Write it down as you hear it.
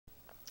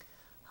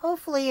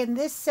hopefully in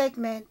this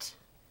segment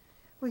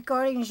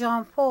regarding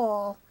Jean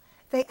Paul,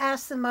 they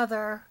ask the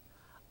mother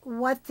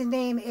what the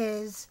name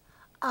is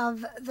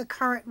of the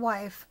current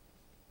wife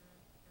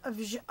of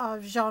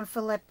Jean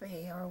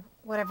Philippe, or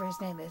whatever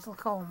his name is,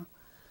 Lacombe.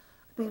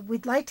 I mean,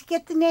 we'd like to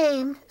get the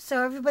name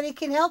so everybody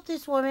can help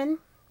this woman.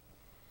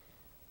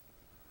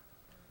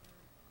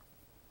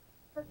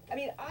 I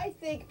mean, I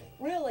think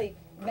really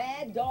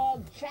Mad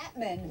Dog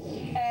Chapman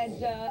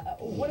and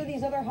one of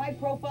these other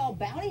high-profile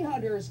bounty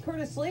hunters,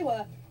 Curtis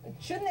Lewa,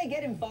 shouldn't they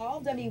get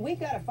involved? I mean, we've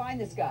got to find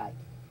this guy.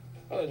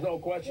 Well, there's no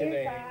question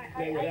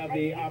they would have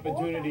the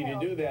opportunity to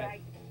do that.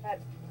 That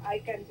I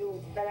can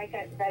do, that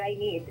I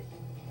need,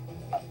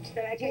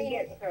 that I can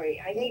get.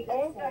 Sorry, I need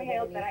all the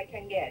help that I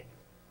can get.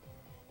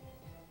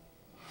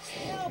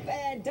 Help,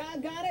 and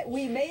doggone it,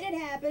 we made it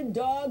happen.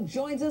 Dog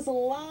joins us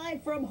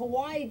live from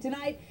Hawaii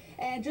tonight.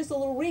 And just a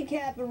little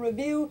recap and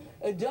review.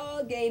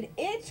 Dog gained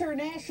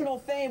international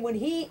fame when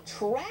he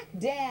tracked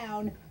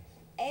down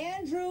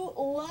Andrew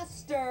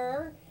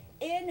Luster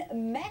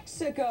in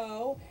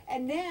Mexico.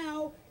 And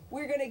now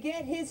we're going to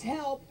get his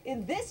help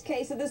in this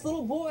case of this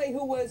little boy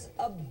who was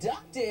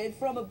abducted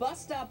from a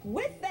bus stop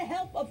with the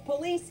help of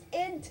police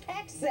in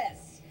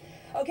Texas.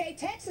 Okay,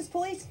 Texas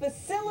police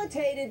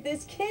facilitated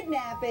this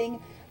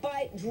kidnapping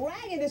by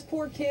dragging this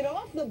poor kid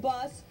off the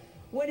bus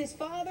when his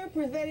father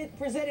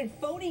presented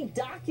phony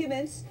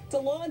documents to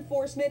law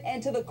enforcement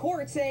and to the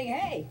court saying,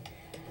 hey,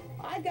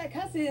 I've got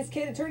custody of this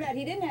kid. It turned out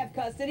he didn't have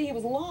custody. He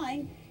was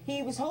lying.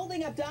 He was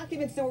holding up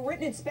documents that were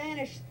written in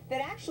Spanish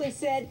that actually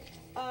said,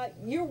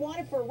 you're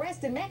wanted for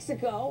arrest in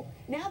Mexico.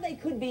 Now they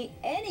could be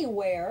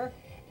anywhere.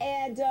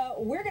 And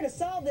we're going to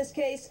solve this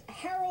case.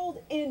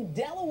 Harold in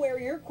Delaware,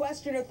 your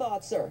question or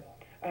thoughts, sir?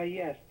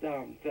 Yes,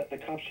 the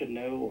cops should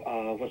know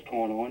what's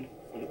going on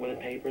with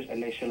the papers,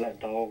 and they should let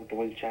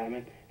Dwayne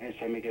Chapman and his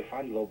family go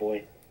find the little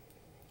boy.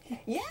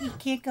 Yeah, he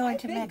can't go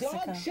into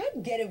Mexico. Dog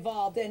should get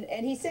involved,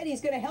 and he said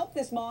he's going to help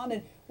this mom,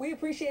 and we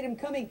appreciate him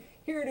coming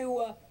here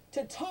to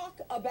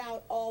talk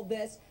about all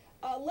this.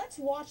 Let's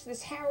watch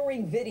this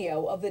harrowing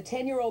video of the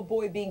 10-year-old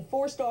boy being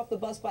forced off the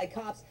bus by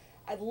cops.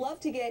 I'd love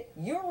to get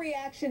your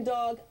reaction,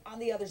 Dog, on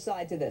the other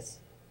side to this.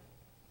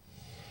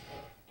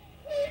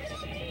 We're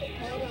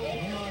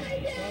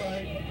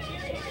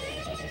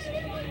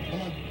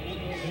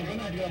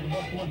not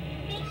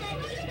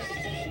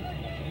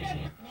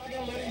going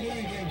to let him do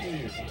anything to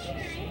you.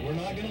 We're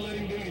not going to let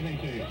him do anything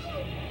to you.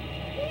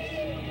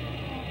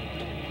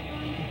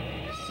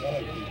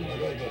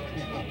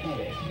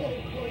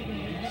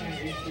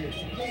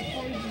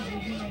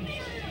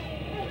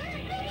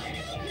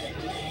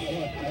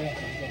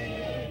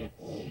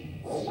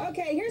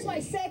 Okay, here's my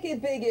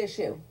second big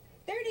issue.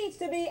 There needs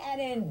to be an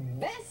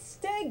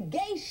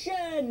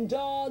investigation,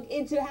 Dog,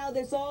 into how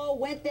this all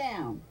went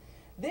down.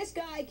 This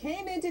guy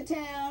came into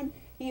town.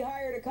 He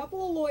hired a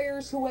couple of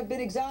lawyers who have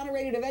been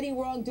exonerated of any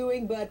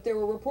wrongdoing, but there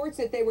were reports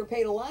that they were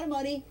paid a lot of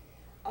money.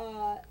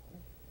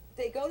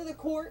 They go to the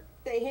court.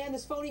 They hand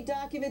this phony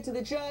document to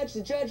the judge.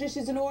 The judge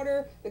issues an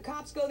order. The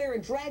cops go there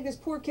and drag this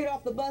poor kid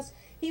off the bus.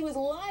 He was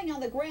lying on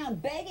the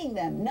ground begging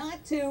them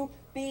not to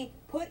be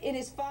put in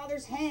his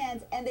father's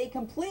hands, and they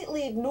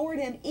completely ignored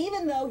him,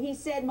 even though he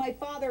said, my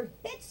father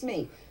hits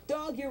me.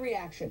 Dog, your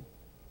reaction?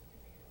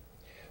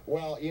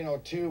 Well, you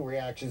know, two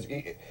reactions.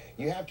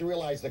 You have to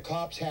realize the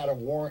cops had a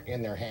warrant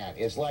in their hand.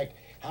 It's like,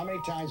 how many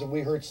times have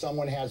we heard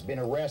someone has been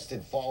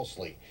arrested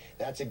falsely?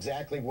 That's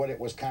exactly what it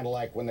was kind of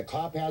like. When the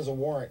cop has a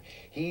warrant,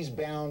 he's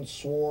bound,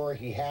 swore,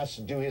 he has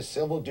to do his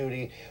civil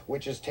duty,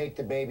 which is take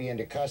the baby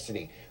into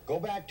custody. Go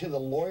back to the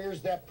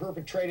lawyers that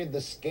perpetrated the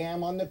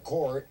scam on the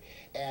court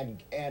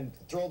and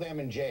throw them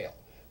in jail.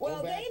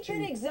 Well, they've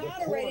been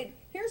exonerated.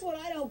 Here's what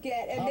I don't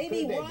get, and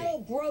maybe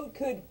Ronald Broad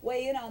could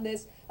weigh in on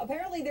this.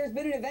 Apparently, there's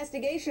been an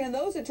investigation, and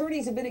those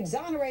attorneys have been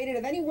exonerated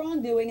of any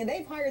wrongdoing, and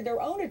they've hired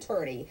their own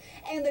attorney.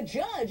 And the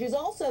judge is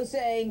also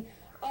saying,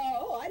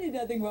 oh, I did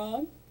nothing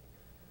wrong.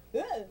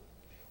 Ugh.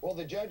 Well,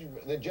 the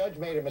judge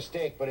made a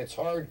mistake, but it's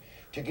hard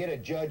to get a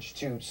judge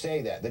to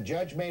say that. The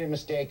judge made a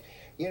mistake.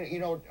 You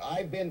know,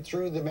 I've been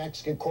through the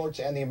Mexican courts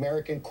and the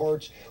American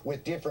courts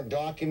with different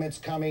documents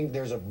coming.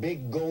 There's a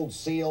big gold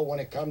seal when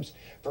it comes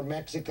from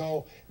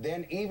Mexico.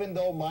 Then even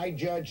though my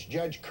judge,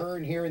 Judge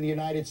Kern here in the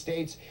United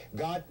States,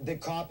 got the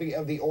copy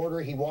of the order,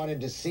 he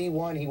wanted to see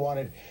one, he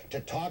wanted to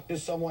talk to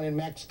someone in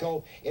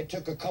Mexico. It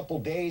took a couple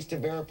days to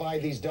verify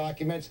these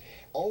documents.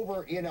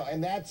 Over, you know,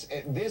 and that's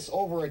this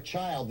over a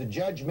child. The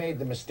judge made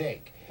the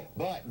mistake.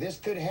 But this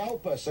could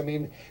help us. I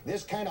mean,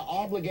 this kind of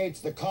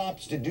obligates the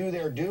cops to do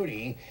their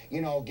duty,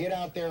 you know, get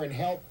out there and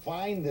help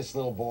find this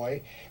little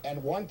boy.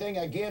 And one thing,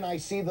 again, I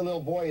see the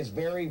little boy is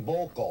very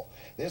vocal.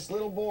 This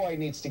little boy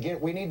needs to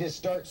we need to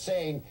start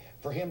saying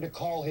for him to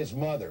call his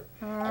mother.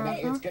 I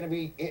mean, it's going to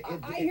be...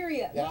 I hear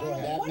you.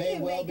 Ronald, what do you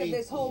make of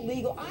this whole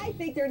legal... I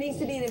think there needs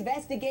to be an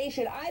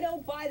investigation. I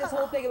don't buy this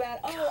whole thing about,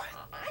 oh,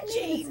 I made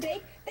a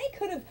mistake. They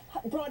could have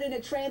brought in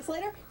a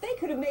translator. They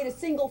could have made a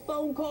single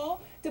phone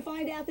call to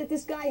find out that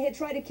this guy had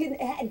tried to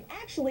had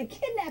actually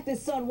kidnapped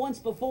his son once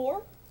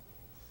before.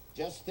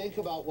 Just think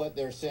about what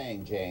they're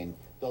saying, Jane.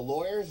 The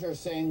lawyers are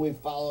saying we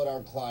followed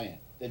our client.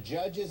 The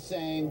judge is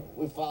saying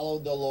we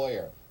followed the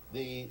lawyer.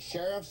 The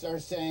sheriffs are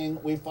saying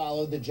we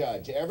followed the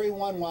judge.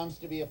 Everyone wants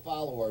to be a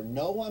follower.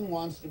 No one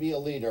wants to be a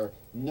leader.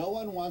 No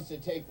one wants to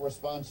take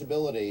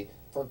responsibility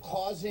for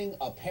causing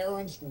a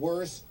parent's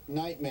worst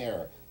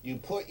nightmare. You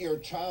put your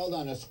child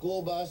on a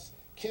school bus,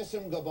 kiss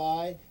him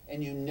goodbye,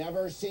 and you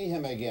never see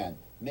him again.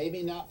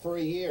 Maybe not for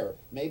a year,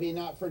 maybe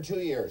not for 2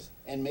 years,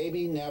 and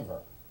maybe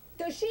never.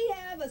 Does she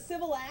have a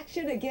civil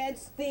action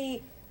against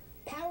the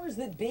powers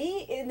that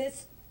be in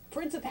this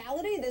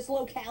principality, this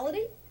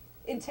locality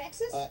in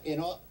Texas?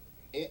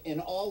 In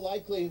all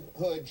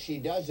likelihood, she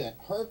doesn't.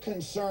 Her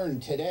concern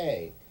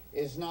today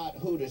is not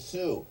who to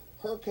sue.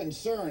 Her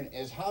concern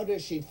is how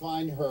does she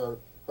find her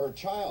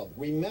child.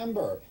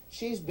 Remember,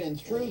 she's been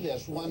through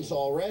this once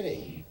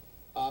already.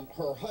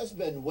 Her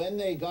husband, when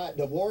they got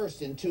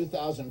divorced in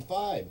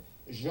 2005,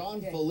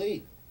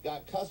 Jean-Philippe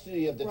got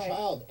custody of the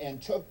child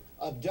and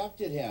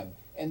abducted him.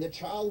 And the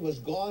child was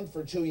gone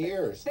for 2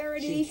 years.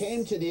 She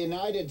came to the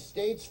United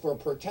States for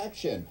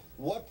protection.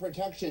 What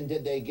protection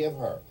did they give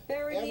her?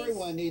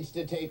 Everyone needs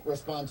to take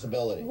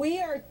responsibility.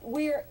 We are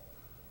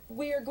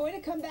going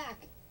to come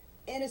back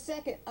in a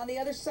second on the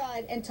other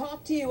side and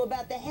talk to you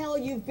about the hell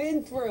you've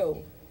been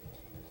through.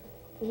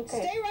 Okay.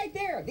 Stay right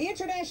there. The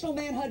international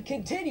manhunt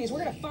continues.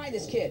 We're going to find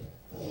this kid.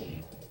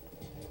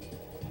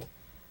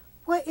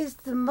 What is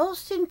the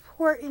most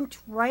important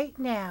right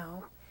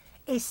now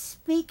is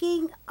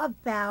speaking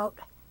about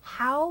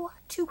how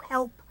to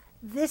help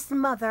this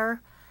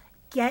mother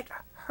get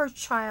her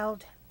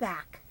child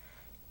back.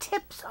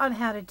 Tips on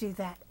how to do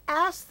that.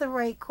 Ask the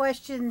right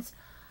questions,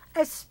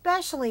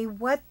 especially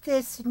what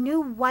this new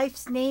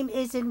wife's name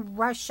is in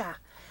Russia.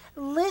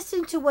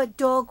 Listen to what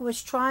Dog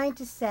was trying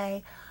to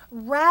say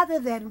rather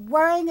than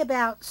worrying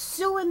about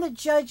suing the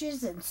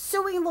judges and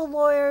suing the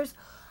lawyers.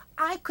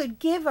 I could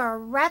give a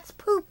rat's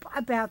poop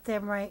about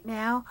them right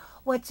now.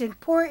 What's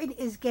important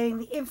is getting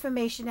the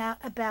information out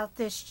about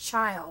this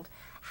child,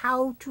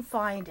 how to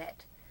find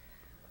it.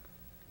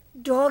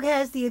 Dog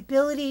has the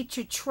ability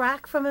to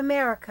track from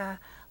America,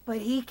 but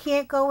he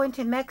can't go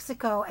into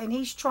Mexico, and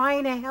he's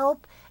trying to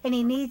help, and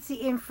he needs the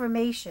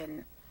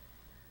information.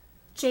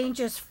 Jane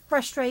just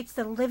frustrates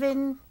the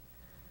living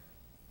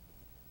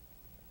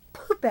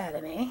poop out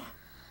of me.